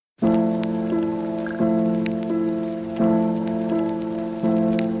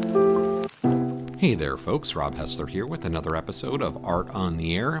Hey there, folks. Rob Hessler here with another episode of Art on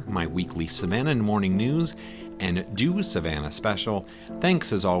the Air, my weekly Savannah morning news and Do Savannah special.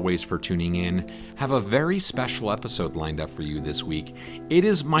 Thanks as always for tuning in. Have a very special episode lined up for you this week. It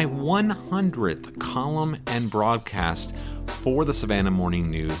is my 100th column and broadcast for the Savannah Morning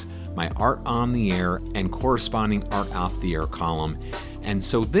News, my Art on the Air and corresponding Art off the Air column. And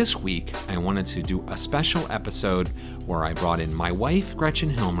so this week, I wanted to do a special episode where I brought in my wife,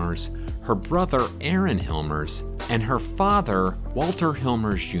 Gretchen Hilmers, her brother, Aaron Hilmers, and her father, Walter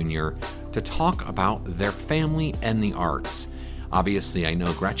Hilmers Jr., to talk about their family and the arts. Obviously, I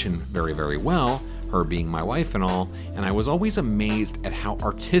know Gretchen very, very well, her being my wife and all, and I was always amazed at how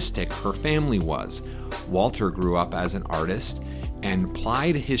artistic her family was. Walter grew up as an artist and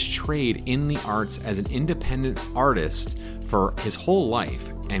plied his trade in the arts as an independent artist for his whole life,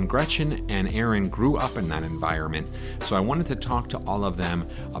 and Gretchen and Aaron grew up in that environment. So I wanted to talk to all of them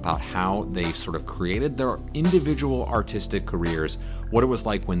about how they sort of created their individual artistic careers, what it was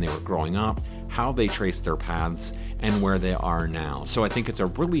like when they were growing up, how they traced their paths, and where they are now. So I think it's a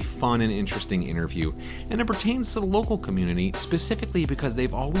really fun and interesting interview, and it pertains to the local community specifically because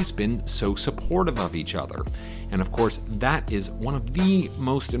they've always been so supportive of each other. And of course, that is one of the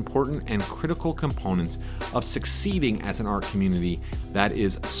most important and critical components of succeeding as an art community, that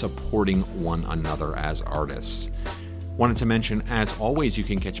is supporting one another as artists. Wanted to mention, as always, you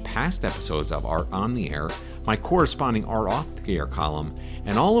can catch past episodes of Art on the Air, my corresponding Art off the Air column,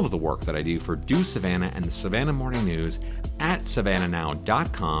 and all of the work that I do for Do Savannah and the Savannah Morning News at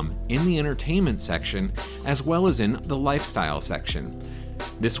savannahnow.com in the entertainment section, as well as in the lifestyle section.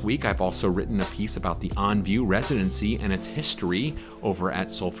 This week, I've also written a piece about the On View residency and its history over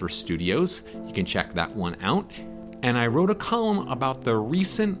at Sulphur Studios. You can check that one out. And I wrote a column about the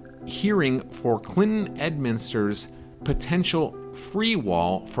recent hearing for Clinton Edminster's potential free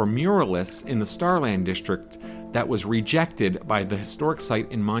wall for muralists in the Starland District that was rejected by the Historic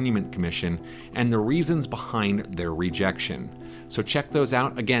Site and Monument Commission, and the reasons behind their rejection. So check those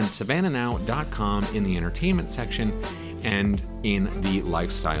out. Again, savannahnow.com in the entertainment section and in the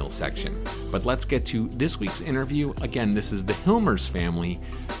lifestyle section. But let's get to this week's interview. Again, this is the Hilmers family,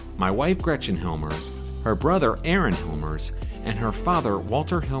 my wife Gretchen Hilmers, her brother Aaron Hilmers, and her father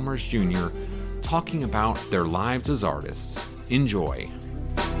Walter Hilmers Jr., talking about their lives as artists. Enjoy.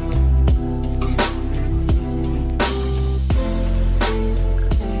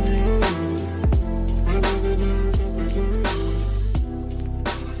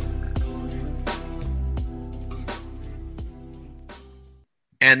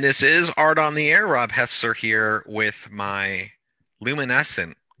 And this is Art on the Air. Rob Hessler here with my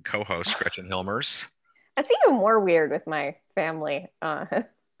luminescent co-host, Gretchen Hilmers. That's even more weird with my family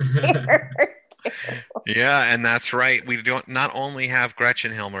here. Yeah, and that's right. We don't not only have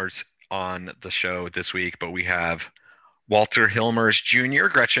Gretchen Hilmers on the show this week, but we have Walter Hilmers Jr.,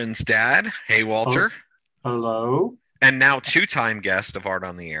 Gretchen's dad. Hey, Walter. Oh, hello. And now two-time guest of Art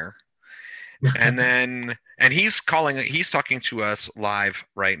on the Air. And he's talking to us live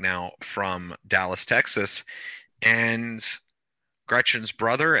right now from Dallas, Texas. And Gretchen's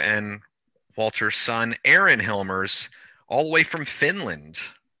brother and Walter's son, Aaron Hilmers, all the way from Finland.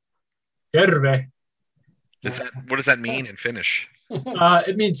 Terve. What does that mean in Finnish?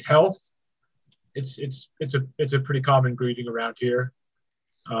 It means health. It's a pretty common greeting around here.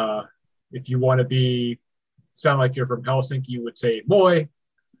 If you want to sound like you're from Helsinki, you would say moi.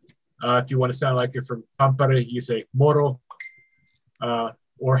 If you want to sound like you're from Tampere, you say moro.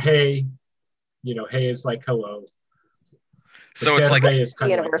 Or hey. You know, hey is like hello. So it's like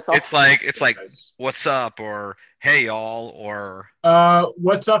universal. It's like what's up, or hey y'all, or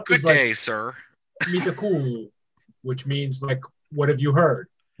what's up good is day, like, sir. Mitä kuuluu, which means like what have you heard?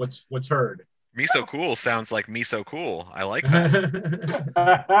 What's heard? Me so cool sounds like me so cool. I like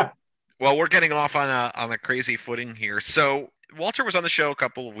that. Well, we're getting off on a crazy footing here. So Walter was on the show a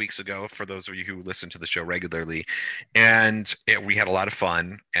couple of weeks ago, for those of you who listen to the show regularly, and we had a lot of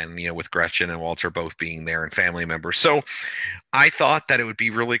fun, and with Gretchen and Walter both being there and family members. So I thought that it would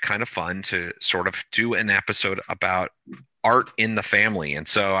be really kind of fun to sort of do an episode about art in the family. And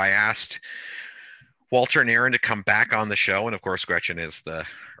so I asked Walter and Aaron to come back on the show, and of course Gretchen is the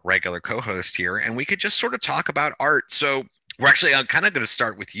regular co-host here, and we could just sort of talk about art. So we're actually kind of going to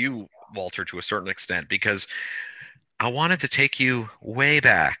start with you, Walter, to a certain extent, because I wanted to take you way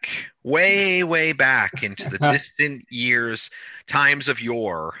back into the distant years, times of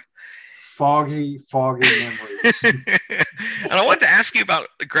yore. Foggy memories. And I wanted to ask you about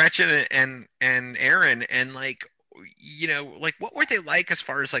Gretchen and Aaron, and like what were they like as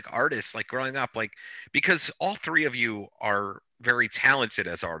far as like artists, like growing up, like, because all three of you are very talented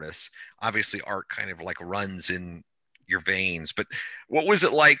as artists. Obviously, art kind of like runs in your veins. But what was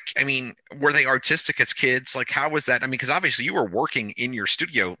it like? I mean, were they artistic as kids? Like, how was that? I mean, because obviously you were working in your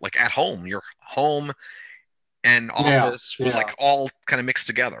studio, like at home, your home and Yeah, office was yeah, like all kind of mixed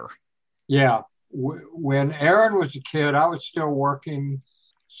together. yeah. When Aaron was a kid, I was still working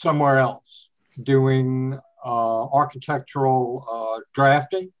somewhere else doing architectural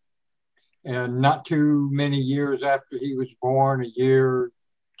drafting. And not too many years after he was born, a year,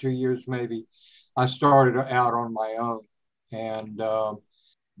 2 years maybe, I started out on my own. And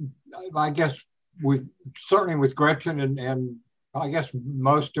I guess with certainly with Gretchen and I guess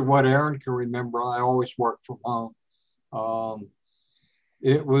most of what Aaron can remember, I always worked from home. Um,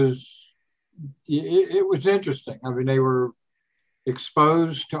 it was it was interesting. I mean, they were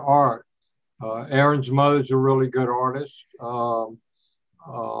exposed to art. Aaron's mother's a really good artist. Um,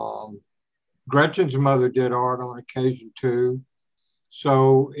 Gretchen's mother did art on occasion too.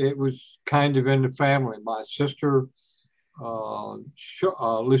 So it was kind of in the family. My sister,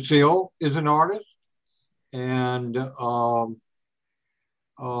 Lucille, is an artist. And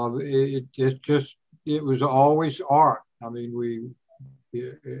it was always art. I mean,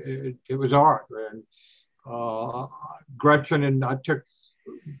 it was art. And Gretchen and I took,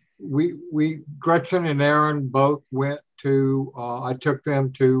 Gretchen and Aaron both went to, I took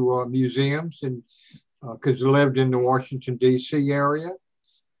them to museums and because they lived in the Washington, D.C. area.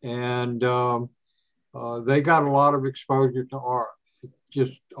 And they got a lot of exposure to art. It's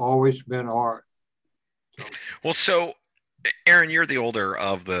just always been art. So. Well, so Aaron, you're the older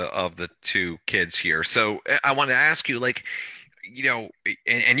of the two kids here. So I want to ask you, like, you know,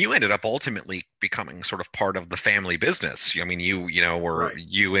 and you ended up ultimately becoming sort of part of the family business. I mean, you know, were Right.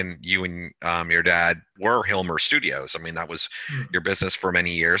 you and your dad were Hilmer Studios. I mean, that was your business for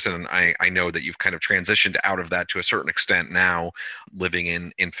many years, and I know that you've kind of transitioned out of that to a certain extent now, living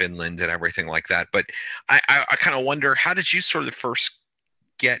in Finland and everything like that. But I kind of wonder, how did you sort of first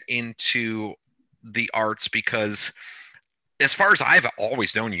get into the arts? Because as far as I've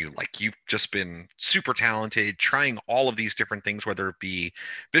always known you, like you've just been super talented, trying all of these different things, whether it be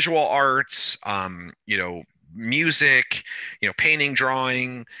visual arts, you know, music, you know, painting,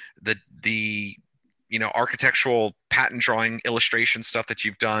 drawing, the you know, architectural pattern drawing, illustration stuff that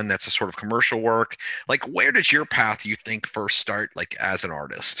you've done. That's a sort of commercial work. Like, where did your path, you think, first start, like as an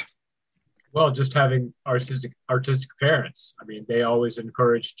artist? Well, just having artistic parents. I mean, they always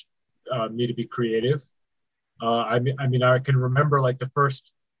encouraged me to be creative. I mean, I can remember like the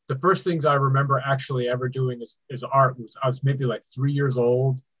first things I remember actually ever doing is art. I was maybe like 3 years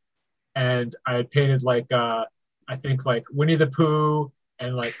old, and I had painted like I think like Winnie the Pooh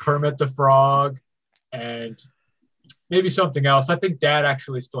and like Kermit the Frog, and maybe something else. I think Dad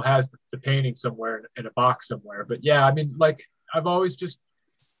actually still has the painting somewhere in a box somewhere. But yeah, I mean, like I've always just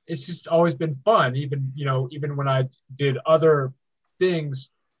it's just always been fun. Even you know, even when I did other things,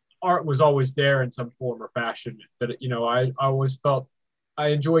 art was always there in some form or fashion. That you know, I always felt I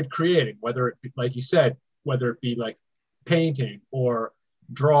enjoyed creating, whether it be, like you said, whether it be like painting or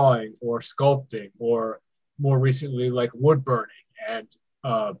drawing or sculpting, or more recently like wood burning and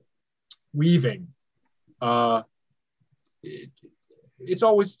weaving. Uh, it, it's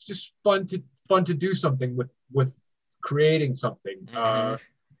always just fun to do something with creating something. Mm-hmm.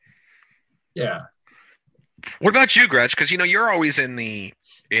 Yeah. What about you, Gretch? Because you know you're always in the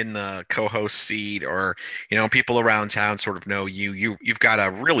co-host seat, or you know people around town sort of know you've got a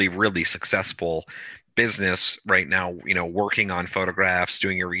really successful business right now. You know, working on photographs,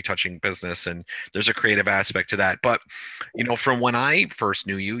 doing your retouching business, and there's a creative aspect to that. But you know, from when I first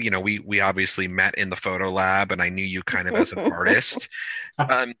knew you, you know, we obviously met in the photo lab, and I knew you kind of as an artist.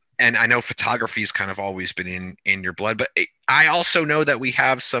 And I know photography's kind of always been in your blood, but I also know that we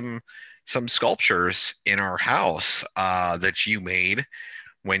have some sculptures in our house that you made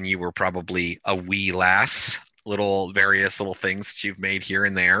when you were probably a wee lass, little various little things that you've made here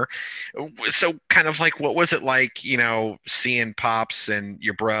and there. So kind of like, what was it like, you know, seeing Pops and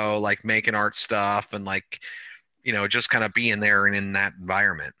your bro like making art stuff and like, you know, just kind of being there and in that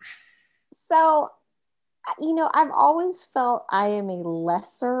environment? So, you know, I've always felt I am a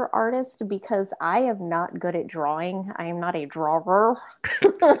lesser artist because I am not good at drawing. I am not a drawer.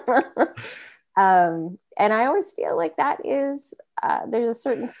 And I always feel like that is, there's a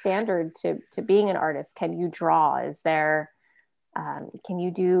certain standard to being an artist. Can you draw? Is there, can you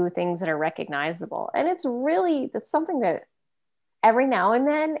do things that are recognizable? And that's something that every now and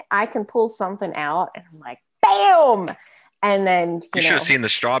then I can pull something out and I'm like, bam! And then, you should have seen the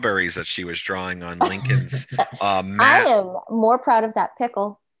strawberries that she was drawing on Lincoln's I map. am more proud of that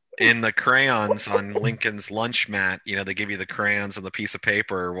pickle. in the crayons on Lincoln's lunch mat. You know, they give you the crayons and the piece of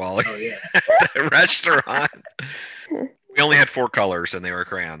paper while Oh yeah. at the restaurant. We only had 4 colors and they were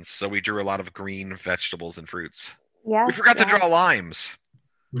crayons, so we drew a lot of green vegetables and fruits. Yes, We forgot to yes. draw limes.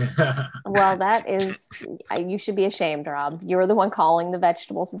 Well, that is, you should be ashamed, Rob. You're the one calling the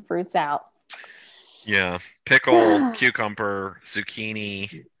vegetables and fruits out. Yeah, pickle, cucumber,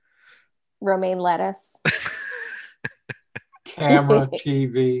 zucchini, romaine lettuce. Camera,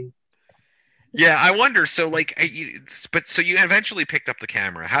 TV. Yeah, I wonder. So, like, but so you eventually picked up the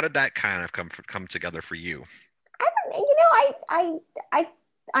camera. How did that kind of come together for you? I don't, you know,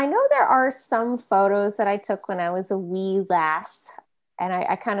 I know there are some photos that I took when I was a wee lass, and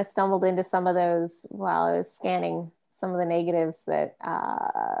I kind of stumbled into some of those while I was scanning some of the negatives that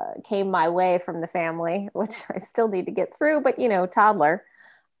came my way from the family, which I still need to get through, but you know, toddler.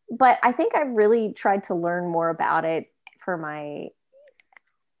 But I think I really tried to learn more about it for my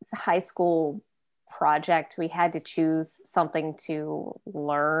high school project. We had to choose something to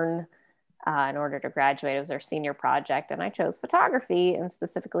learn in order to graduate. It was our senior project, and I chose photography, and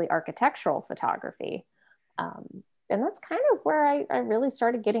specifically architectural photography. And that's kind of where I really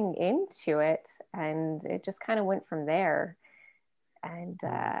started getting into it, and it just kind of went from there. And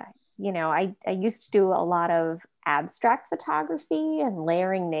you know, I used to do a lot of abstract photography and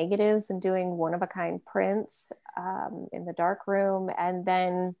layering negatives and doing one-of-a-kind prints in the dark room. And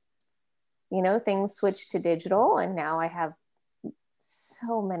then, you know, things switched to digital, and now I have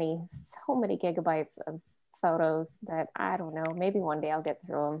so many gigabytes of photos that I don't know, maybe one day I'll get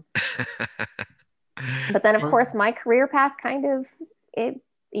through them. But then, of course, my career path it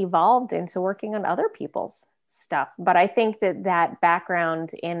evolved into working on other people's stuff. But I think that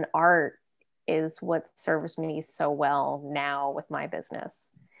background in art is what serves me so well now with my business.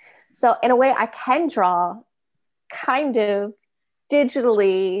 So in a way, I can draw kind of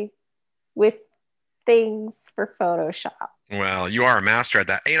digitally with things for Photoshop. Well, you are a master at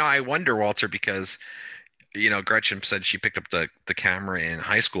that. You know, I wonder, Walter, because you know, Gretchen said she picked up the camera in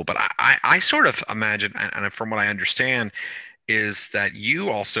high school, but I sort of imagine, and from what I understand, is that you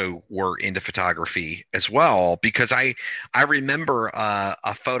also were into photography as well, because I remember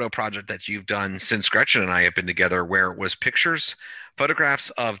a photo project that you've done since Gretchen and I have been together, where it was photographs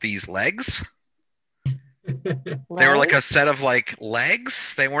of these legs. They were like a set of like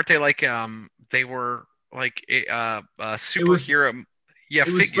legs. They weren't they like they were like a superhero.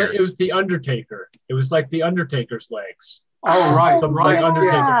 It was the Undertaker. It was like the Undertaker's legs. Oh, right. Some right. like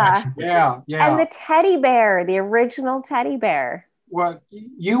Undertaker action figure. Yeah. And the teddy bear, the original teddy bear. Well,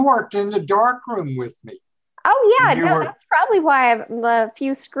 you worked in the dark room with me. Oh yeah, no, that's probably why a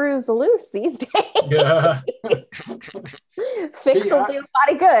few screws loose these days. Yeah. Fix will do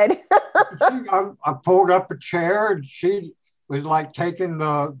mighty good. I pulled up a chair, and she was like taking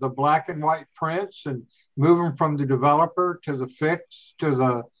the black and white prints and moving from the developer to the fix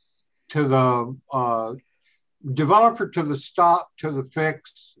to the developer to the stop to the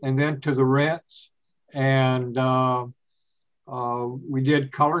fix and then to the rinse. And we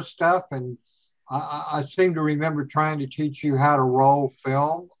did color stuff, and I seem to remember trying to teach you how to roll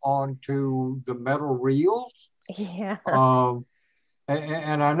film onto the metal reels. Yeah.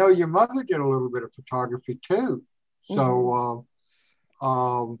 And I know your mother did a little bit of photography too. So,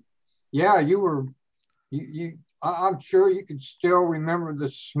 yeah, I'm sure you can still remember the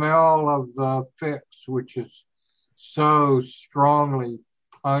smell of the fix, which is so strongly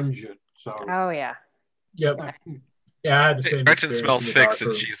pungent. So. Oh yeah. Yep. Yeah, I had the same. Gretchen smells fix,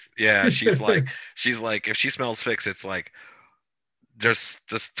 and she's like, if she smells fix, it's like there's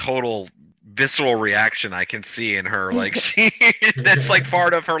this total visceral reaction I can see in her. Like that's like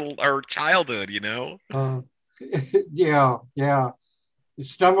part of her childhood, you know. Yeah.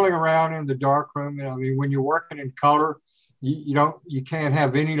 Stumbling around in the dark room. I mean, when you're working in color, you can't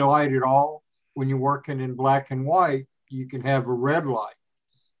have any light at all. When you're working in black and white, you can have a red light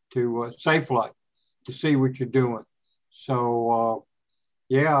to safe light to see what you're doing. So,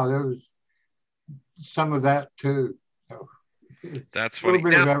 yeah, there was some of that too. So, that's funny. A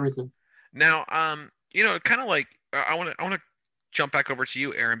little bit of everything. Now, you know, kind of like I want to jump back over to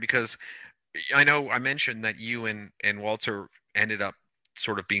you, Aaron, because I know I mentioned that you and Walter ended up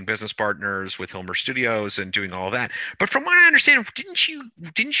sort of being business partners with Hilmer Studios and doing all that. But from what I understand, didn't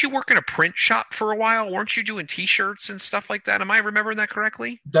you work in a print shop for a while? Weren't you doing T-shirts and stuff like that? Am I remembering that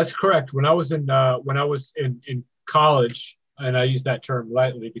correctly? That's correct. When I was in college, and I use that term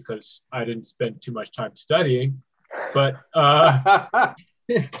lightly because I didn't spend too much time studying, but no,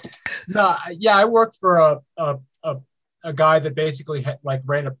 yeah, I worked for a guy that basically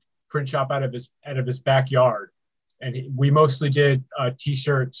ran a print shop out of his backyard. we mostly did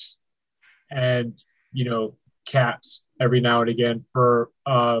t-shirts and, caps every now and again for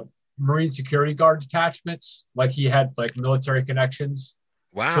Marine security guard detachments. Like he had like military connections.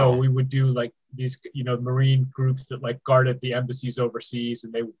 Wow. So we would do like these, Marine groups that like guarded the embassies overseas.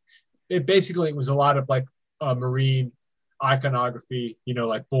 And it was a lot of like Marine iconography,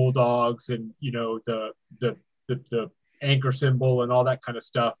 like bulldogs and, the anchor symbol and all that kind of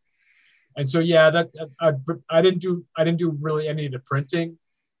stuff. And so, yeah, I didn't do really any of the printing,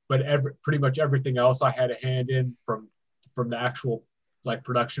 but pretty much everything else I had a hand in, from the actual like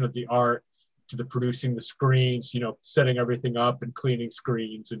production of the art to the producing the screens, setting everything up and cleaning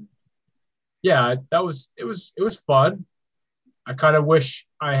screens. And yeah, it was fun. I kind of wish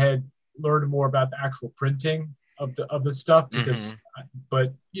I had learned more about the actual printing of the stuff because,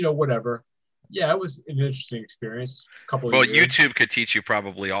 but whatever. Yeah, it was an interesting experience. Well, YouTube could teach you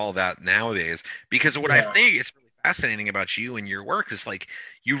probably all that nowadays, because what I think is really fascinating about you and your work is like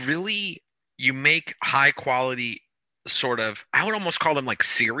you make high quality sort of, I would almost call them like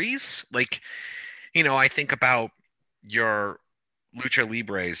series. Like, I think about your Lucha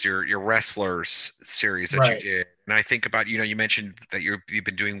Libres, your wrestlers series that you did. And I think about, you mentioned that you've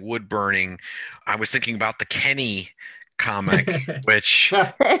been doing wood burning. I was thinking about the Kenny comic, which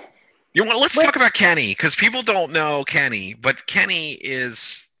let's talk about Kenny, because people don't know Kenny, but Kenny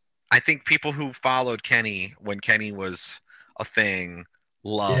is, I think people who followed Kenny when Kenny was a thing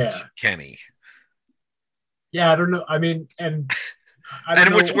loved Kenny. Yeah, I don't know. I mean, and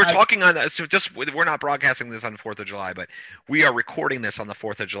we're talking on that. So we're not broadcasting this on the 4th of July, but we are recording this on the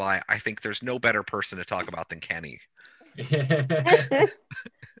 4th of July. I think there's no better person to talk about than Kenny.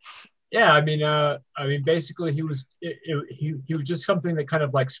 Yeah, I mean, basically, he was just something that kind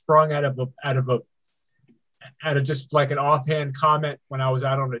of like sprung out of just like an offhand comment when I was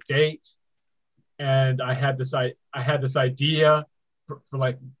out on a date, and I had this idea for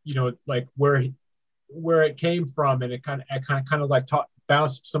like like where it came from, and it kind of like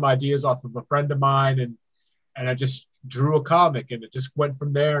bounced some ideas off of a friend of mine, and I just drew a comic, and it just went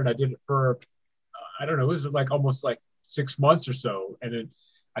from there, and I did it for I don't know, it was like almost like 6 months or so, and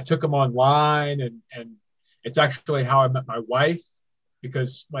I took them online, and it's actually how I met my wife,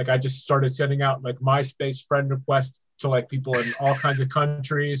 because like I just started sending out like MySpace friend requests to like people in all kinds of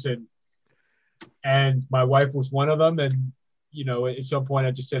countries, and my wife was one of them. And at some point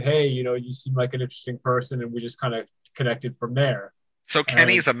I just said, hey, you seem like an interesting person, and we just kind of connected from there. So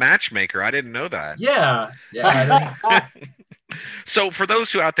Kenny's a matchmaker. I didn't know that. Yeah. So for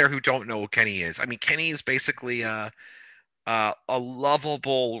those out there who don't know what Kenny is, I mean, Kenny is basically a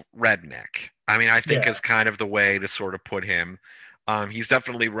lovable redneck. I mean, I think is kind of the way to sort of put him. He's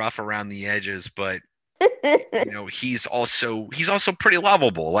definitely rough around the edges, but he's also pretty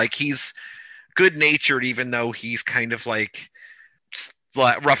lovable. Like, he's good natured, even though he's kind of like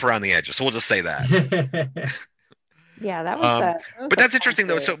rough around the edges. So we'll just say that. Yeah, that was. But that's interesting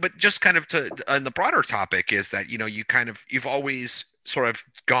though. So, but just kind of on the broader topic is that you've always sort of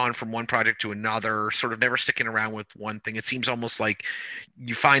gone from one project to another, sort of never sticking around with one thing. It seems almost like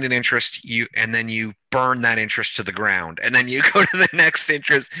you find an interest, and then you burn that interest to the ground, and then you go to the next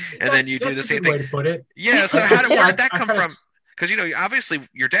interest, and then you do the same thing. Way to put it. Yeah. So where did that come from? Because obviously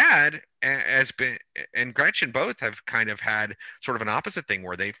your dad has been, and Gretchen both have kind of had sort of an opposite thing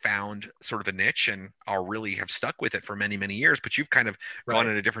where they found sort of a niche and are really have stuck with it for many, many years. But you've kind of gone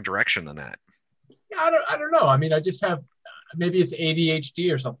in a different direction than that. Yeah, I don't know. I mean, I just have, maybe it's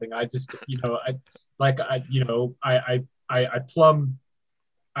ADHD or something. I just, I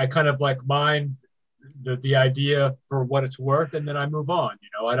kind of like mind the idea for what it's worth, and then I move on.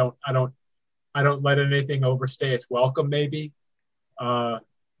 I don't let anything overstay its welcome, maybe.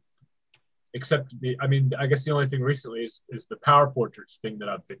 Except I guess the only thing recently is the power portraits thing that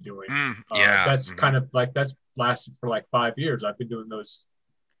I've been doing. That's kind of like, that's lasted for like 5 years. I've been doing those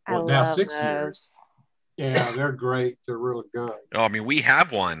now 6 years. Yeah, they're great. They're really good. Oh, I mean, we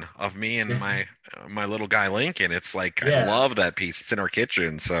have one of me and my little guy Lincoln. It's like, I love that piece. It's in our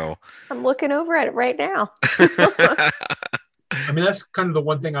kitchen. So I'm looking over at it right now. I mean, that's kind of the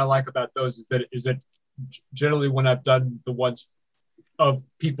one thing I like about those is that generally when I've done the ones of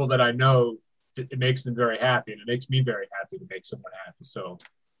people that I know, it makes them very happy, and it makes me very happy to make someone happy. So,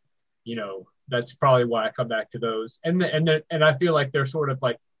 that's probably why I come back to those. And I feel like they're sort of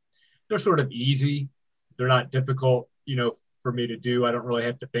easy. They're not difficult, for me to do. I don't really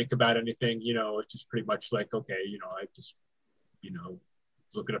have to think about anything. It's just pretty much like, okay, I just,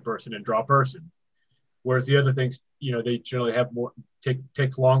 look at a person and draw a person. Whereas the other things, they generally have more,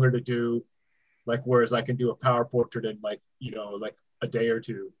 take longer to do. Like, whereas I can do a power portrait in like, like a day or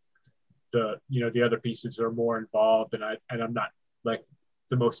two. the other pieces are more involved, and I'm not like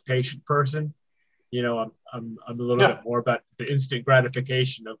the most patient person. I'm a little bit more about the instant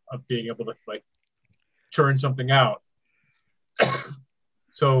gratification of being able to like churn something out.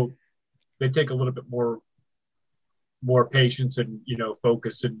 So they take a little bit more patience and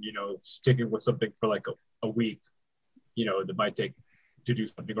focus and sticking with something for like a week, that might take to do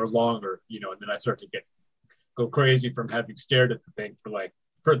something, or longer, and then I start to go crazy from having stared at the thing for like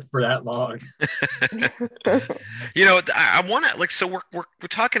for that long. I want to like, so we're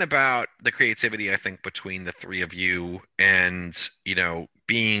talking about the creativity, I think, between the three of you, and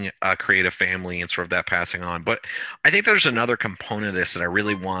being a creative family and sort of that passing on. But I think there's another component of this that I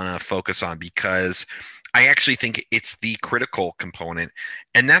really want to focus on, because I actually think it's the critical component,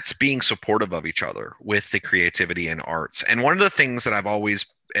 and that's being supportive of each other with the creativity and arts. And one of the things that I've always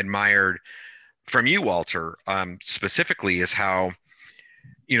admired from you, Walter, specifically, is how,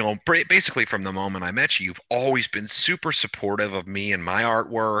 basically from the moment I met you, you've always been super supportive of me and my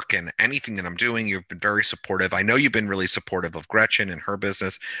artwork and anything that I'm doing. You've been very supportive. I know you've been really supportive of Gretchen and her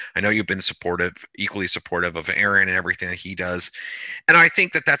business. I know you've been equally supportive of Aaron and everything that he does. And I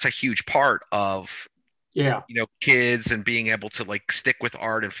think that that's a huge part of, kids, and being able to like stick with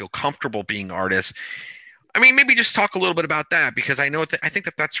art and feel comfortable being artists. I mean, maybe just talk a little bit about that, because I think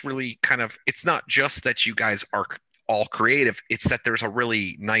that that's really kind of, it's not just that you guys are all creative, it's that there's a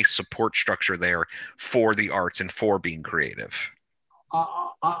really nice support structure there for the arts and for being creative.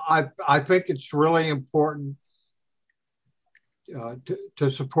 I think it's really important to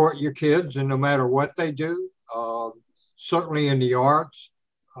support your kids, and no matter what they do, certainly in the arts,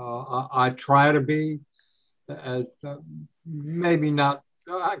 I try to be maybe not.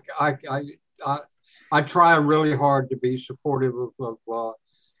 I try really hard to be supportive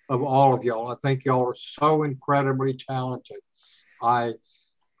of all of y'all. I think y'all are so incredibly talented. I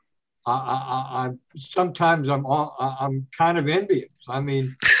sometimes I'm kind of envious. I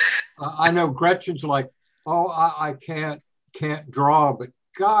mean, I know Gretchen's like, oh, I can't draw, but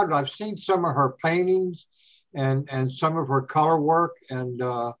God, I've seen some of her paintings and some of her color work, and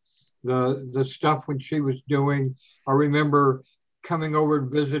the stuff when she was doing. I remember coming over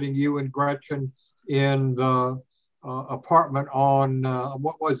and visiting you and Gretchen in the apartment on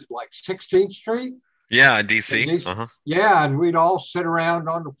what was it, like 16th Street? Yeah, in DC. Uh-huh. Yeah, and we'd all sit around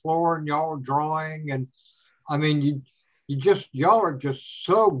on the floor and y'all were drawing, and I mean, y'all are just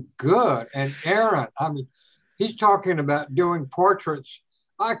so good. And Aaron, I mean, he's talking about doing portraits.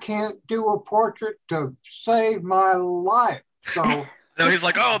 I can't do a portrait to save my life. So no, he's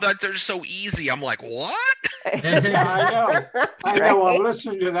like, oh, they're so easy. I'm like, what? Yeah, I know. Right? I'm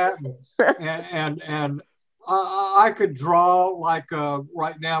listening to that, and I could draw like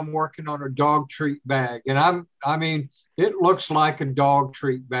right now. I'm working on a dog treat bag, and I mean, it looks like a dog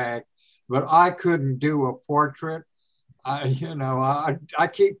treat bag, but I couldn't do a portrait. I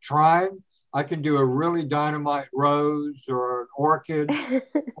keep trying. I can do a really dynamite rose or an orchid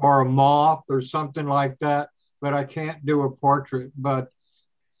or a moth or something like that, but I can't do a portrait. But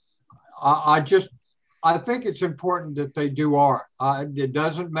I think it's important that they do art. It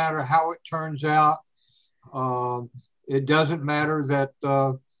doesn't matter how it turns out. It doesn't matter that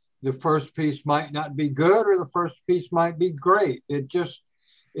the first piece might not be good or the first piece might be great.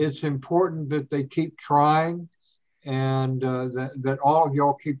 It's important that they keep trying, and that all of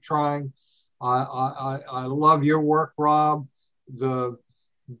y'all keep trying. I love your work, Rob. The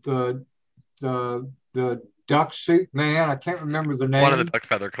duck suit man. I can't remember the name. One of the duck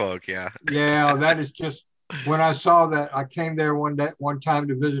feather cloak. Yeah. Yeah, that is just. When I saw that, I came there one time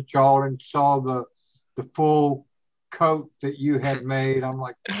to visit y'all and saw the full coat that you had made. I'm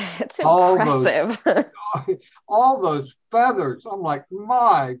like, it's impressive. All those feathers. I'm like,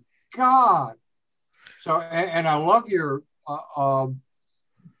 my God. So, and I love your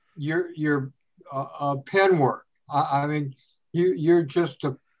pen work. I mean, you're just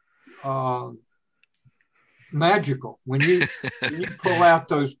magical when you pull out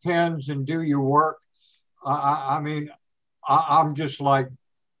those pens and do your work. I mean, I'm just like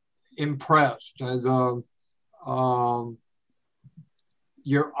impressed.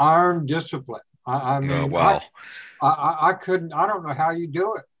 Your iron discipline. I mean, well, I couldn't. I don't know how you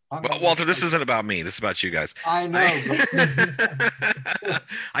do it. Well, Walter, this isn't about me. This is about you guys. I know.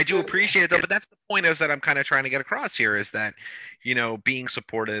 I do appreciate it, though. But that's the point is that I'm kind of trying to get across here is that, being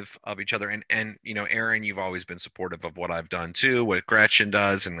supportive of each other. And Aaron, you've always been supportive of what I've done, too, what Gretchen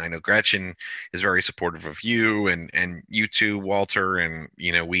does. And I know Gretchen is very supportive of you and you too, Walter. And,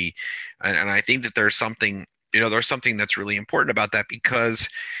 and I think that there's something that's really important about that because,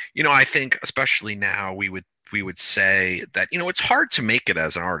 I think especially now we would we would say that, it's hard to make it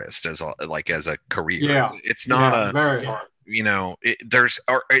as an artist, as a career. Yeah. It's not very hard. there's,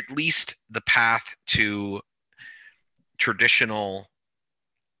 or at least the path to traditional,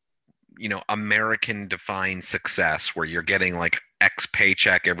 American defined success, where you're getting like X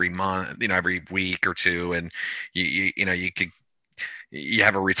paycheck every month, every week or two, and you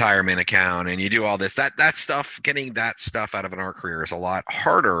have a retirement account and you do all this, that stuff. Getting that stuff out of an art career is a lot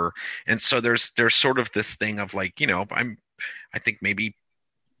harder. And so there's sort of this thing of like, I think maybe,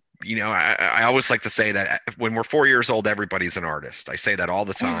 I always like to say that when we're 4 years old, everybody's an artist. I say that all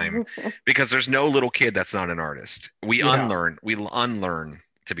the time because there's no little kid that's not an artist. We unlearn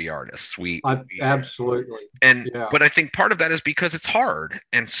to be artists. Absolutely. But I think part of that is because it's hard.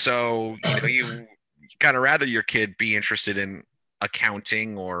 And so, you kind of rather your kid be interested in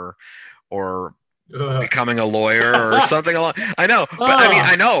accounting or becoming a lawyer or something along. I know, but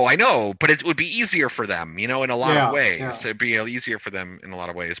I know, but it would be easier for them, in a lot of ways. Yeah. It'd be easier for them in a lot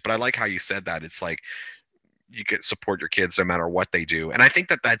of ways. But I like how you said that. It's like you can support your kids no matter what they do. And I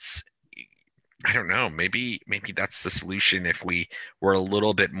think that's, I don't know, maybe that's the solution. If we were a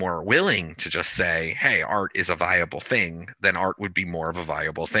little bit more willing to just say, hey, art is a viable thing, then art would be more of a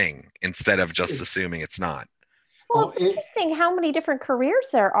viable thing instead of just assuming it's not. Well, it's interesting how many different careers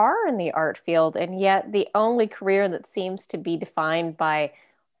there are in the art field, and yet the only career that seems to be defined by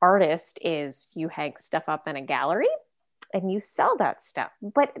artist is you hang stuff up in a gallery and you sell that stuff.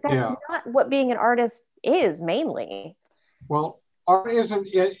 But that's not what being an artist is mainly. Well, art isn't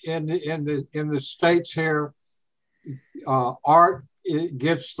in the States here. Art, it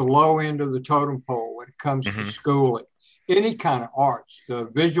gets the low end of the totem pole when it comes to schooling. Any kind of arts, the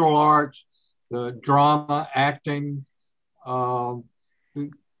visual arts, the drama, acting,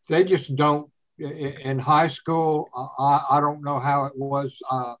 they just don't. In high school, I don't know how it was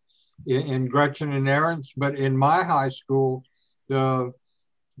in Gretchen and Aaron's, but in my high school,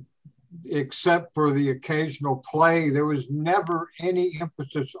 except for the occasional play, there was never any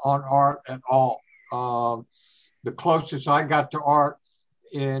emphasis on art at all. The closest I got to art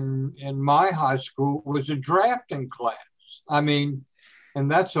in my high school was a drafting class. I mean, and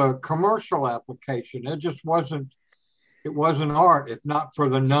that's a commercial application. It just wasn't art. If not for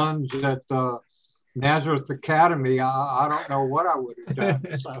the nuns at Nazareth Academy, I don't know what I would have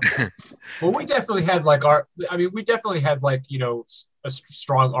done. So. Well, we definitely had like art. I mean, we definitely had like, a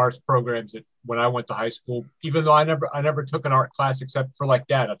strong arts programs when I went to high school, even though I never took an art class except for like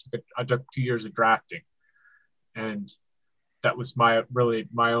that. I took 2 years of drafting, and that was my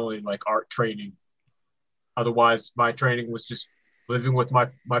only like art training. Otherwise, my training was just living with my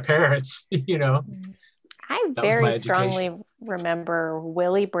parents, I very strongly remember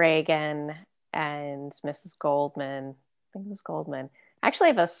Willie Bregan and Mrs. Goldman. I think it was Goldman. I actually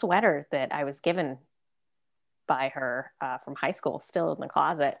have a sweater that I was given by her from high school, still in the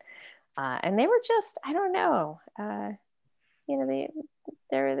closet. And they were just, I don't know,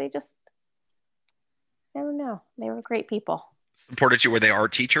 they just, I don't know. They were great people. Supported you? Were they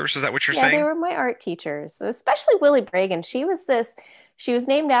art teachers? Is that what you're saying? Yeah, they were my art teachers, especially Willie Bregan. She was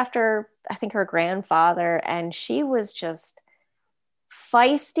named after, I think, her grandfather, and she was just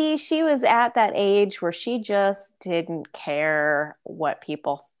feisty. She was at that age where she just didn't care what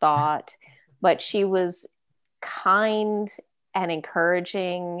people thought, but she was kind and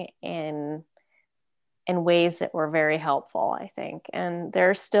encouraging in ways that were very helpful, I think. And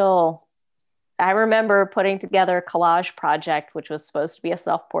I remember putting together a collage project, which was supposed to be a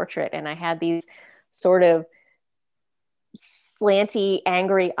self-portrait. And I had these sort of slanty,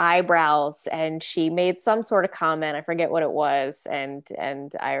 angry eyebrows. And she made some sort of comment. I forget what it was. And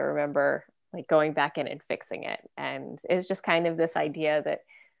I remember like going back in and fixing it. And it's just kind of this idea that,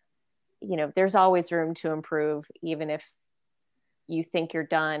 there's always room to improve, even if you think you're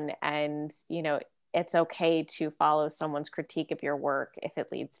done. And, it's okay to follow someone's critique of your work if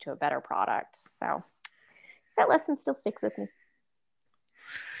it leads to a better product. So that lesson still sticks with me.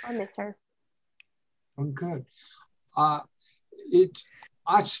 I miss her. I'm good. I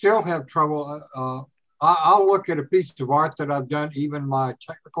still have trouble. I'll look at a piece of art that I've done, even my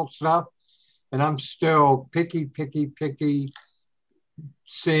technical stuff, and I'm still picky,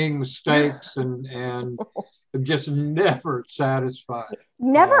 seeing mistakes and I'm just never satisfied.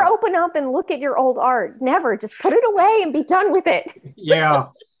 Never open up and look at your old art. Never. Just put it away and be done with it. Yeah,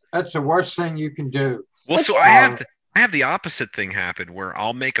 that's the worst thing you can do. Well, so I have the opposite thing happen where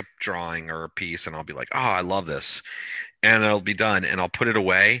I'll make a drawing or a piece and I'll be like, oh, I love this. and it'll be done, and I'll put it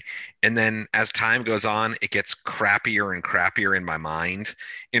away. And then as time goes on, it gets crappier and crappier in my mind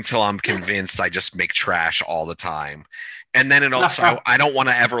until I'm convinced I just make trash all the time. And then it also, I don't want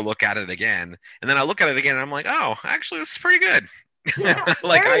to ever look at it again. And then I look at it again and I'm like, oh, actually, this is pretty good. Yeah,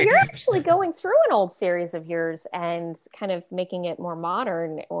 Like Aaron, you're actually going through an old series of yours and kind of making it more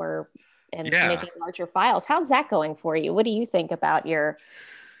modern and Yeah. making larger files. How's that going for you? What do you think about your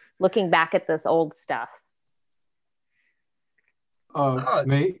looking back at this old stuff?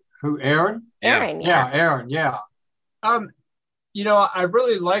 Me? Who? Aaron? Aaron, Yeah, Aaron. Yeah. I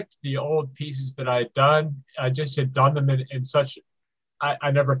really liked the old pieces that I had done. I just had done them in such. I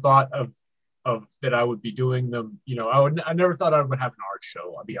never thought of that I would be doing them. I never thought I would have an art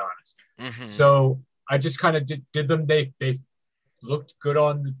show. I'll be honest. Mm-hmm. So I just kind of did them. They looked good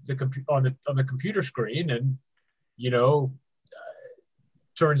on the computer screen, and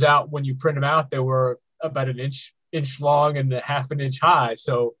turns out when you print them out, they were about an inch long and a half an inch high.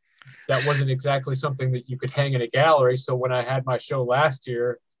 So that wasn't exactly something that you could hang in a gallery. So when I had my show last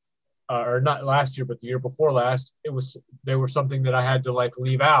year, or not last year, but the year before last, they were something that I had to like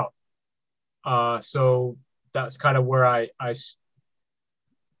leave out. So that's kind of where I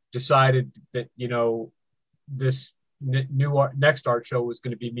decided that, this next art show was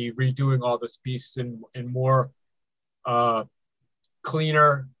going to be me redoing all this piece and more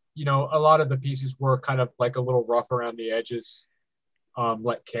cleaner. A lot of the pieces were kind of like a little rough around the edges,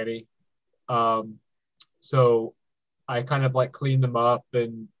 like Kenny. So I kind of like cleaned them up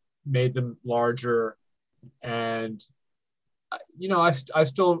and made them larger. And, I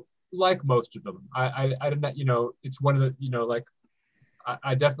still like most of them. I didn't, it's one of the, like,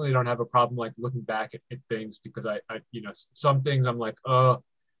 I definitely don't have a problem like looking back at things, because I some things I'm like,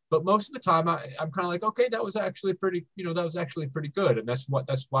 but most of the time I'm kind of like, okay, that was actually pretty good. And that's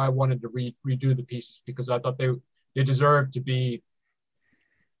why I wanted to redo the pieces, because I thought they deserved to be,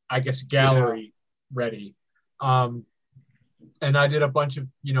 I guess, gallery ready. And I did a bunch of,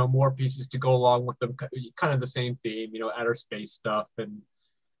 more pieces to go along with them, kind of the same theme, outer space stuff. And,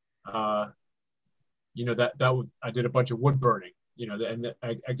 I did a bunch of wood burning, and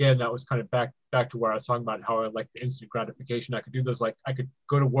again, that was kind of back to where I was talking about how I like the instant gratification. I could do those, like I could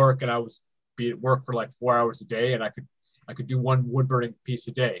go to work and I was be at work for like 4 hours a day, and I could do one wood burning piece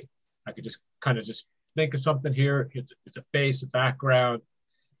a day. I could just kind of just think of something here. It's a face, a background,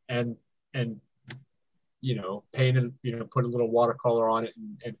 and paint it, put a little watercolor on it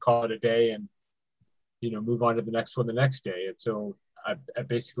and call it a day, and move on to the next one the next day. And so I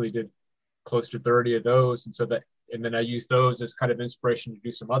basically did close to 30 of those, and then I used those as kind of inspiration to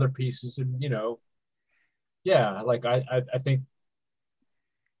do some other pieces. And like I think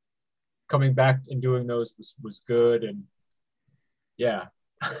coming back and doing those was good. And yeah.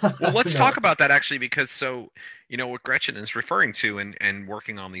 Well, let's talk about that actually, because what Gretchen is referring to and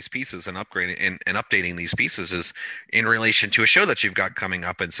working on these pieces and upgrading and updating these pieces is in relation to a show that you've got coming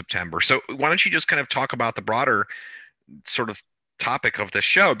up in September. So why don't you just kind of talk about the broader sort of topic of the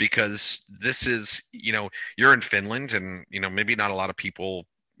show, because this is, you're in Finland, and maybe not a lot of people,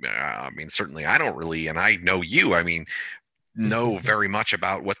 certainly I don't really, and I know you, know very much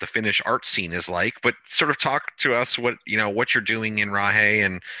about what the Finnish art scene is like, but sort of talk to us what you're doing in Rahe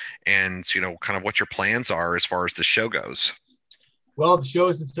and kind of what your plans are as far as the show goes. Well, the show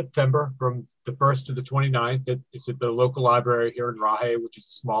is in September from the 1st to the 29th. It's at the local library here in Rahe, which is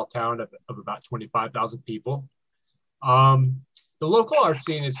a small town of about 25,000 people. The local art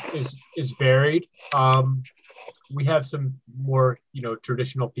scene is varied. We have some more,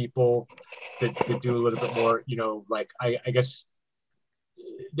 traditional people that do a little bit more, like I guess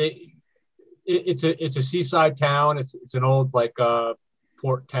it's a seaside town. It's an old like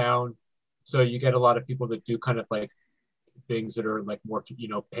port town, so you get a lot of people that do kind of like things that are like more,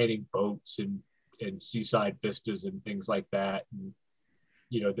 painting boats and seaside vistas and things like that. And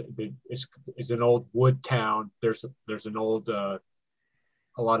it's an old wood town. There's an old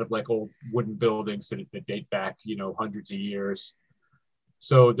a lot of like old wooden buildings that date back, hundreds of years.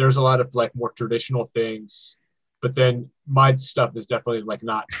 So there's a lot of like more traditional things, but then my stuff is definitely like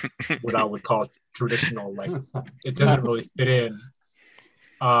not what I would call traditional. Like it doesn't really fit in.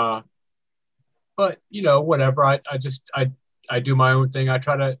 But whatever. I do my own thing. I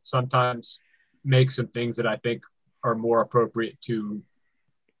try to sometimes make some things that I think are more appropriate to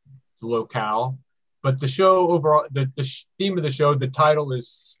the locale. But the show overall, the theme of the show, the title is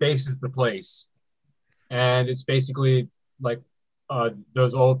Space is the Place. And it's basically like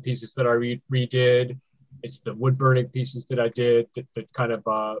those old pieces that I redid. It's the wood burning pieces that I did that kind of,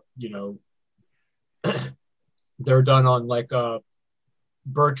 they're done on like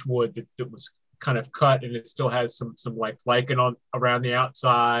birch wood that was kind of cut, and it still has some like lichen on around the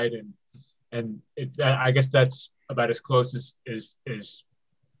outside, and I guess that's about as close as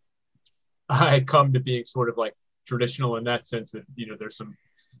I come to being sort of like traditional in that sense, that there's some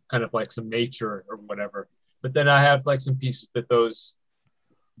kind of like some nature or whatever. But then I have like some pieces that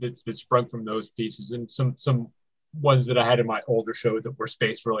sprung from those pieces, and some ones that I had in my older shows that were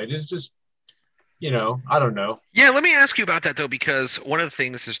space related. It's just, I don't know. Yeah, let me ask you about that though, because one of the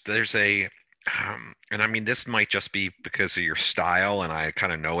things is there's and I mean, this might just be because of your style, and I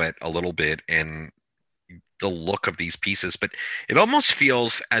kind of know it a little bit, and the look of these pieces, but it almost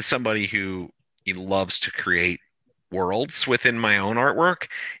feels, as somebody who loves to create worlds within my own artwork,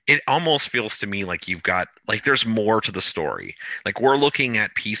 it almost feels to me like you've got like there's more to the story. Like we're looking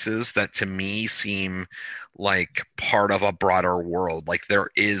at pieces that to me seem like part of a broader world. Like there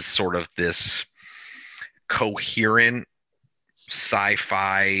is sort of this coherent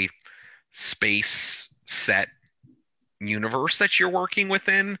sci-fi space set universe that you're working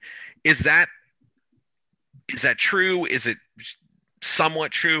within. Is that true? Is it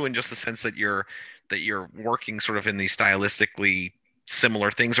somewhat true in just the sense that you're working sort of in these stylistically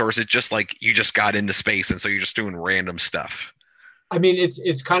similar things, or is it just like you just got into space and so you're just doing random stuff? I mean,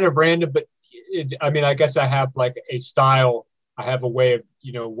 it's kind of random, but I guess I have like a style. I have a way of,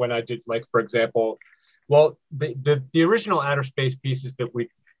 when I did, like, for example, well, the original outer space pieces that we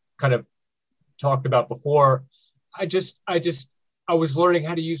kind of talked about before, I was learning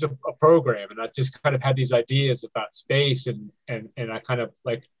how to use a program, and I just kind of had these ideas about space, and I kind of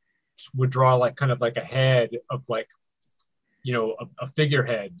like would draw like kind of like a head of like, a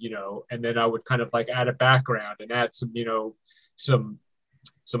figurehead, and then I would kind of like add a background and add some,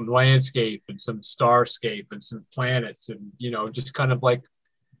 some landscape and some starscape and some planets, and, just kind of like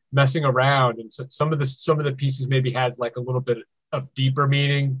messing around. And so some of the pieces maybe had like a little bit of deeper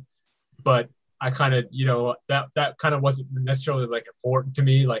meaning, but I kind of, that kind of wasn't necessarily like important to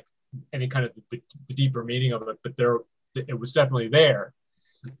me, like any kind of the deeper meaning of it, but it was definitely there.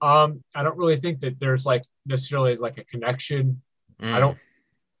 I don't really think that there's like necessarily like a connection. I don't,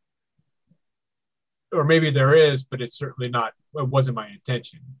 or maybe there is, but it's certainly not, it wasn't my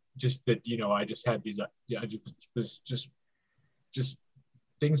intention. Just that, I just had these, I just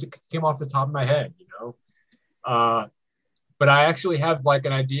things that came off the top of my head, but I actually have like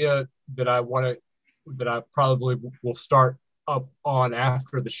an idea that I probably will start up on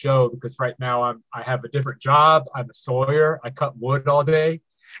after the show, because right now I have a different job. I'm a sawyer. I cut wood all day.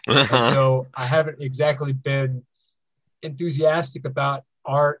 And so I haven't exactly been enthusiastic about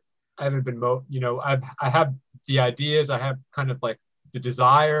art. I haven't been, I have the ideas, I have kind of like the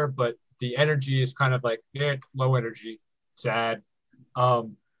desire, but the energy is kind of like low energy, sad.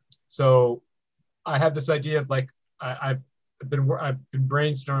 So I have this idea of like, I've been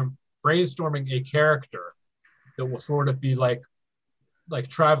brainstorming a character that will sort of be like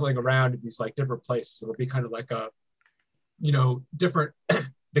traveling around in these like different places. So it'll be kind of like a, different,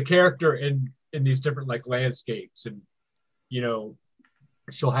 the character in these different like landscapes, and,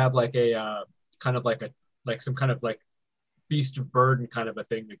 she'll have like a kind of like some kind of like beast of burden kind of a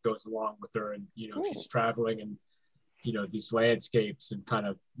thing that goes along with her. And, she's traveling and, these landscapes, and kind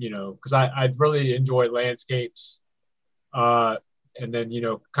of, because I really enjoy landscapes. And then,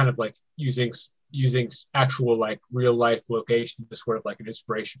 kind of like using actual like real life locations as sort of like an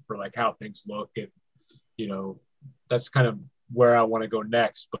inspiration for like how things look. And, that's kind of where I want to go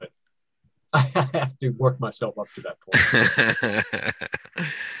next, but I have to work myself up to that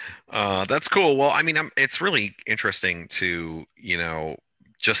point. That's cool. Well, I mean, it's really interesting to,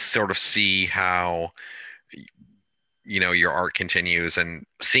 just sort of see how, your art continues, and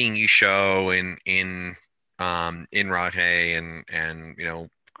seeing you show in Rahe, and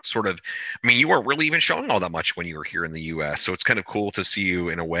sort of, I mean, you weren't really even showing all that much when you were here in the US. So it's kind of cool to see you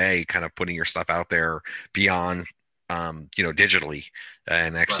in a way, kind of putting your stuff out there beyond, digitally,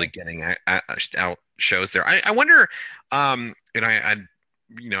 and actually getting out shows there. I wonder, and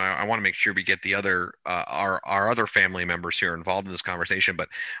I want to make sure we get the other, our other family members here involved in this conversation, but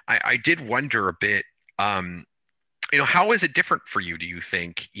I did wonder a bit, how is it different for you, do you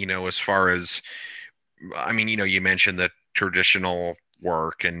think, as far as, I mean, you mentioned the traditional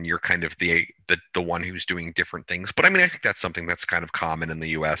work, and you're kind of the one who's doing different things, but I mean, I think that's something that's kind of common in the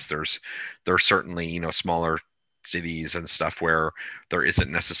US. There's certainly, smaller cities and stuff where there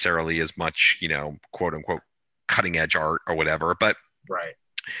isn't necessarily as much, quote unquote cutting edge art or whatever. But right.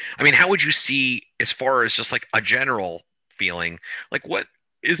 I mean, how would you see, as far as just like a general feeling, like what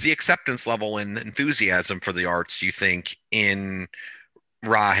is the acceptance level and enthusiasm for the arts, do you think, in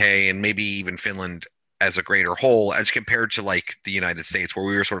Rahe and maybe even Finland as a greater whole, as compared to like the United States, where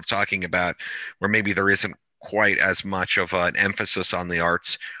we were sort of talking about where maybe there isn't quite as much of an emphasis on the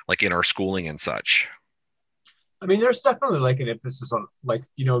arts, like in our schooling and such. I mean, there's definitely like an emphasis on like,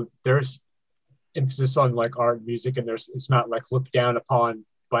 there's emphasis on like art and music, and it's not like looked down upon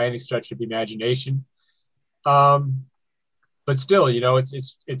by any stretch of the imagination. But still,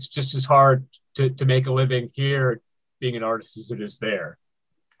 it's just as hard to make a living here being an artist as it is there.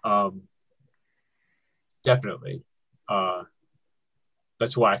 Definitely.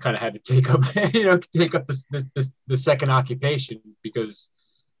 That's why I kind of had to take up the second occupation, because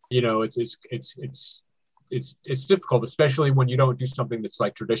it's difficult, especially when you don't do something that's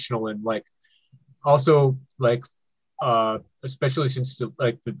like traditional, and like also like especially since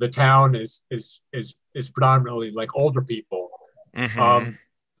the town is predominantly like older people. Mm-hmm.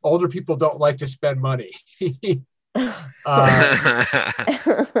 Older people don't like to spend money. They're kind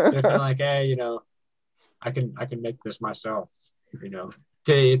of like, hey, I can make this myself.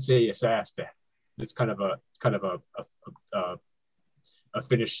 It's it's kind of a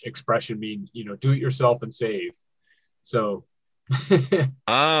Finnish expression, means do it yourself and save. So.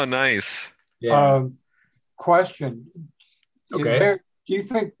 Oh, nice. Yeah. Question. Okay. Do you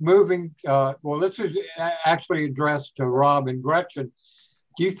think moving? Well, this is actually addressed to Rob and Gretchen.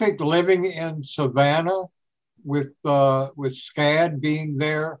 Do you think living in Savannah with SCAD being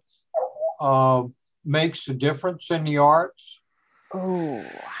there makes a difference in the arts? Oh,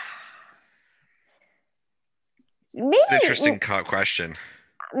 maybe Interesting question.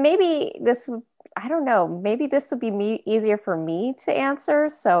 Maybe this, I don't know. Maybe this would be easier for me to answer.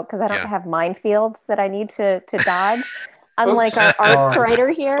 So, because I don't have minefields that I need to dodge, unlike our arts writer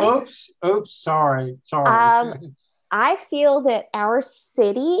here. Oops, sorry. I feel that our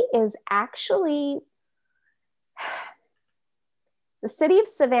city is actually, the city of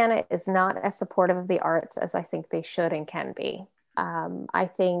Savannah is not as supportive of the arts as I think they should and can be. I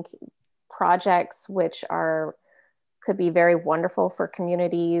think projects which could be very wonderful for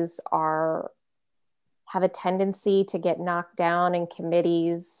communities have a tendency to get knocked down in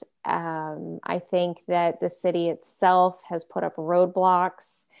committees. I think that the city itself has put up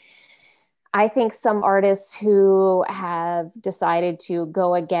roadblocks. I think some artists who have decided to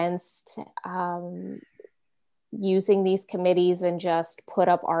go against using these committees and just put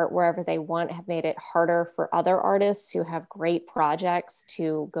up art wherever they want have made it harder for other artists who have great projects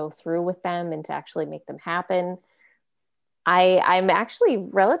to go through with them and to actually make them happen. I'm actually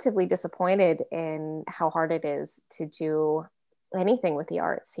relatively disappointed in how hard it is to do anything with the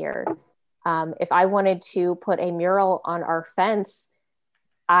arts here. If I wanted to put a mural on our fence,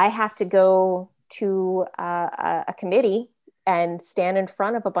 I have to go to a committee and stand in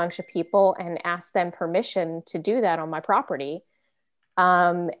front of a bunch of people and ask them permission to do that on my property,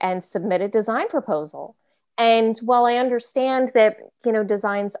 and submit a design proposal. And while I understand that,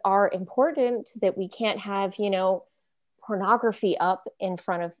 designs are important, that we can't have, pornography up in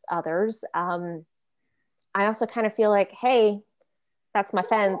front of others, I also kind of feel like, hey, that's my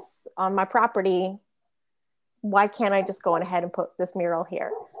fence on my property. Why can't I just go on ahead and put this mural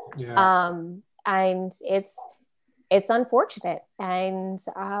here? Yeah. And it's unfortunate, and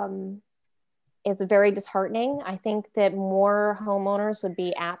it's very disheartening. I think that more homeowners would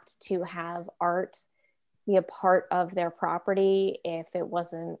be apt to have art be a part of their property if it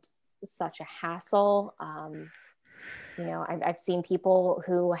wasn't such a hassle. I've seen people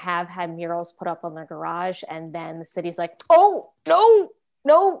who have had murals put up on their garage, and then the city's like, oh,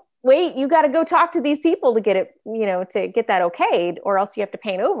 no, wait, you got to go talk to these people to get it, to get that okayed, or else you have to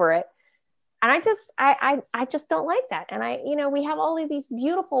paint over it. And I just don't like that. And we have all of these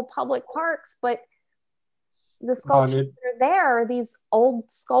beautiful public parks, but the sculptures are there, these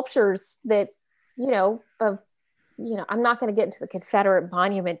old sculptures that, I'm not going to get into the Confederate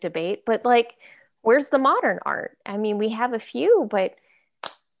monument debate, but like, where's the modern art? I mean, we have a few, but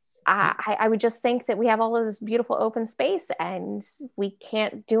I would just think that we have all of this beautiful open space and we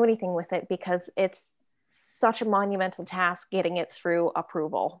can't do anything with it because it's such a monumental task getting it through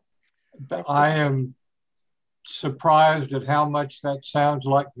approval. I am surprised at how much that sounds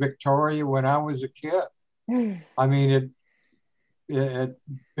like Victoria when I was a kid. I mean,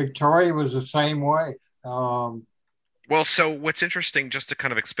 Victoria was the same way. Well, so what's interesting, just to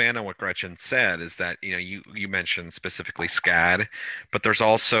kind of expand on what Gretchen said, is that you mentioned specifically SCAD, but there's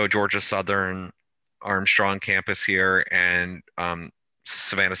also Georgia Southern, Armstrong campus here, and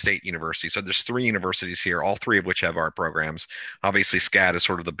Savannah State University. So there's 3 universities here, all 3 of which have art programs. Obviously, SCAD is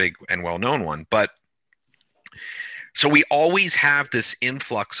sort of the big and well-known one, but so we always have this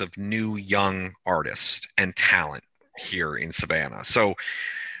influx of new young artists and talent here in Savannah. So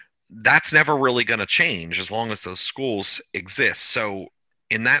that's never really going to change as long as those schools exist. So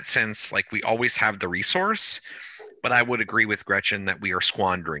in that sense, like, we always have the resource, but I would agree with Gretchen that we are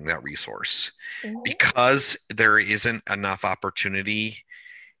squandering that resource because there isn't enough opportunity,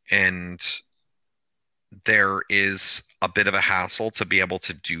 and there is a bit of a hassle to be able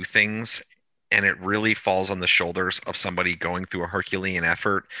to do things, and it really falls on the shoulders of somebody going through a Herculean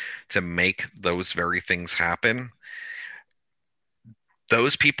effort to make those very things happen.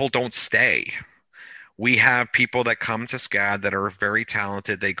 Those people don't stay. We have people that come to SCAD that are very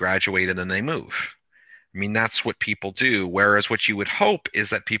talented, they graduate, and then they move. I mean, that's what people do. Whereas what you would hope is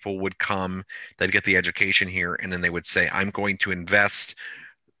that people would come, they'd get the education here, and then they would say, I'm going to invest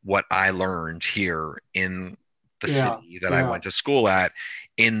what I learned here in the city that I went to school at,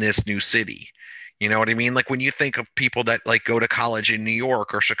 in this new city. You know what I mean? Like, when you think of people that like go to college in New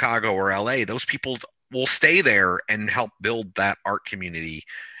York or Chicago or LA, those people will stay there and help build that art community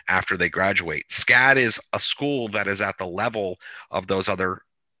after they graduate. SCAD is a school that is at the level of those other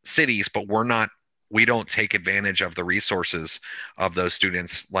cities, but we don't take advantage of the resources of those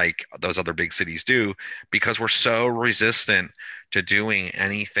students like those other big cities do, because we're so resistant to doing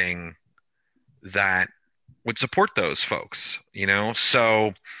anything that would support those folks, you know?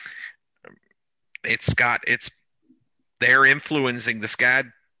 So they're influencing, the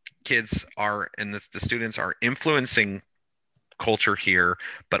SCAD kids are, and the students are influencing culture here,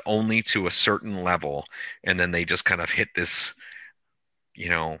 but only to a certain level. And then they just kind of hit this, you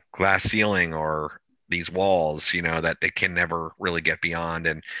know, glass ceiling or these walls, you know, that they can never really get beyond.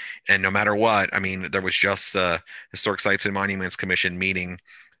 And no matter what, I mean, there was just the Historic Sites and Monuments Commission meeting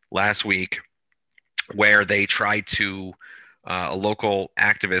last week where they tried to, a local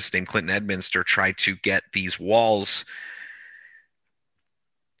activist named Clinton Edminster tried to get these walls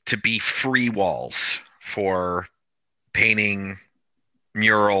to be free walls for painting,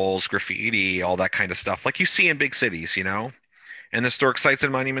 murals, graffiti, all that kind of stuff, like you see in big cities, you know. And the Historic Sites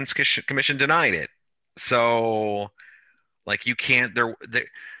and Monuments Commission denied it. So, like, you can't.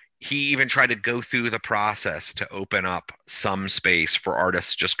 He even tried to go through the process to open up some space for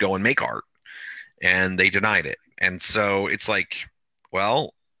artists to just go and make art, and they denied it. And so it's like,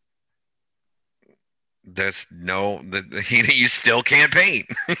 well, there's you still can't paint.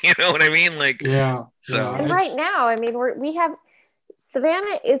 You know what I mean? Like, yeah. So, and right now, I mean, we have,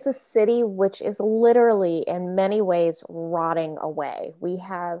 Savannah is a city which is literally in many ways rotting away. We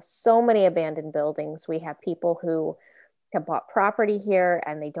have so many abandoned buildings. We have people who have bought property here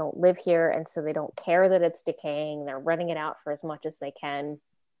and they don't live here, and so they don't care that it's decaying. They're renting it out for as much as they can.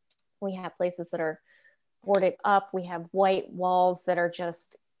 We have places that are boarded up. We have white walls that are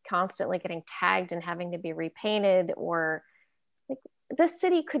just constantly getting tagged and having to be repainted. Or like, this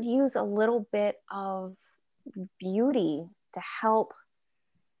city could use a little bit of beauty to help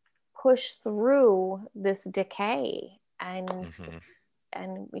push through this decay. And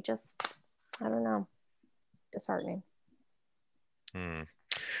and we just, I don't know, disheartening.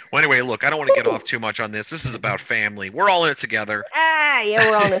 Well, anyway, look, I don't want to get off too much on this. This is about family. We're all in it together. Yeah,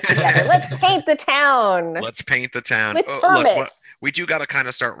 we're all in this together. Let's paint the town. Let's paint the town. With Look, we do got to kind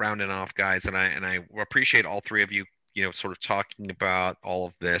of start rounding off, guys, and I appreciate all three of you, you know, sort of talking about all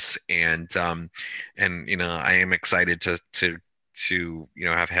of this, and you know, I am excited to you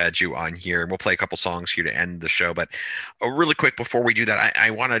know, have had you on here, and we'll play a couple songs here to end the show. But really quick before we do that, I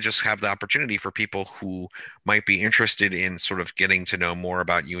want to just have the opportunity for people who might be interested in sort of getting to know more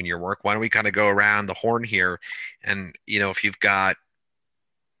about you and your work. Why don't we kind of go around the horn here, and, you know, if you've got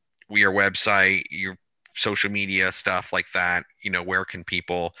your website, your social media, stuff like that, you know, where can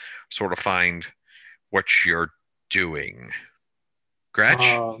people sort of find what you're doing?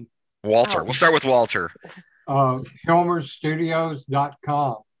 Gretch? Walter. We'll start with Walter.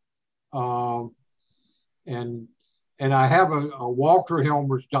 HilmersStudios.com. And I have a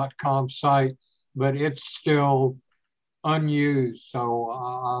WalterHilmers.com site, but it's still unused.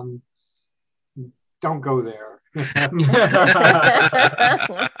 So don't go there.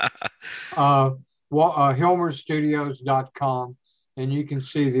 HilmersStudios.com, and you can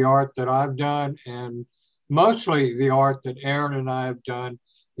see the art that I've done, and mostly the art that Aaron and I have done.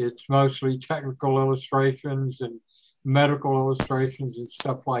 It's mostly technical illustrations and medical illustrations and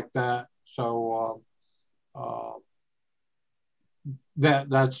stuff like that. So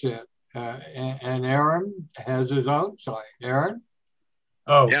that's it. And Aaron has his own site. Aaron?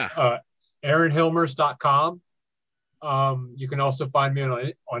 Oh, yeah. AaronHilmers.com. You can also find me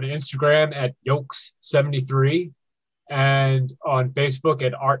on Instagram at Yokes73, and on Facebook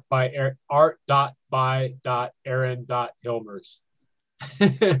at art.by.aaron.hilmers.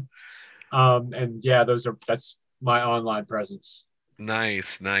 And yeah, that's my online presence.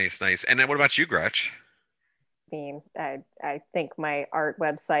 Nice. And then what about you, Gretch? I mean, I think my art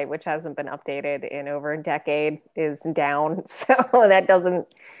website, which hasn't been updated in over a decade, is down. So that doesn't.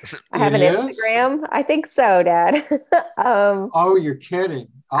 I have an Instagram. I think so, Dad. Oh, you're kidding!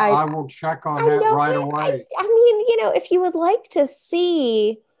 I will check on that right away. I mean, if you would like to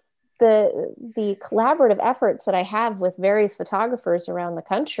see the collaborative efforts that I have with various photographers around the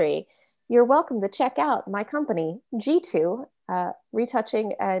country, you're welcome to check out my company, G2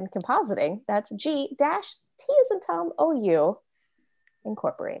 Retouching and Compositing. That's G-T as in Tom OU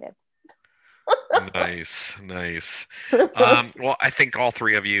Incorporated. Nice. Well, I think all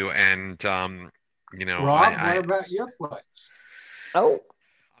three of you, and Rob, what about your place? Oh,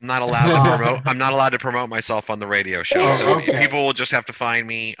 I'm not allowed to promote. I'm not allowed to promote myself on the radio show, so people will just have to find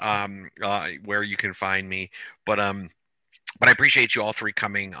me where you can find me. But I appreciate you all three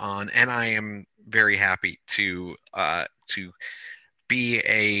coming on, and I am very happy to be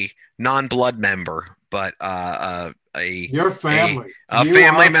a non-blood member, but your family, a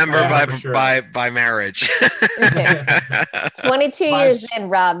family member by marriage. 22 years in,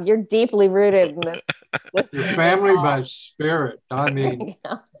 Rob, you're deeply rooted in this. Your family by spirit. I mean,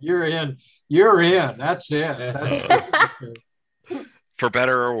 you're in. That's it. For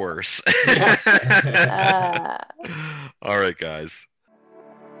better or worse. All right, guys.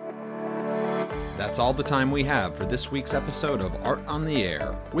 That's all the time we have for this week's episode of Art on the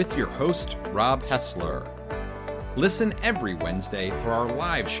Air with your host, Rob Hessler. Listen every Wednesday for our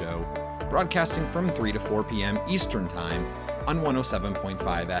live show, broadcasting from 3 to 4 p.m. Eastern Time on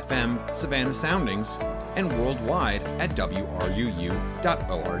 107.5 FM Savannah Soundings and worldwide at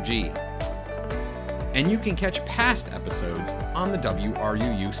WRUU.org. And you can catch past episodes on the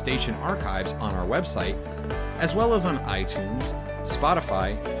WRUU station archives on our website, as well as on iTunes,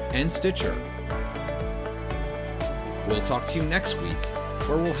 Spotify, and Stitcher. We'll talk to you next week,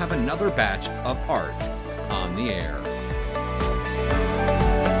 where we'll have another batch of Art on the Air.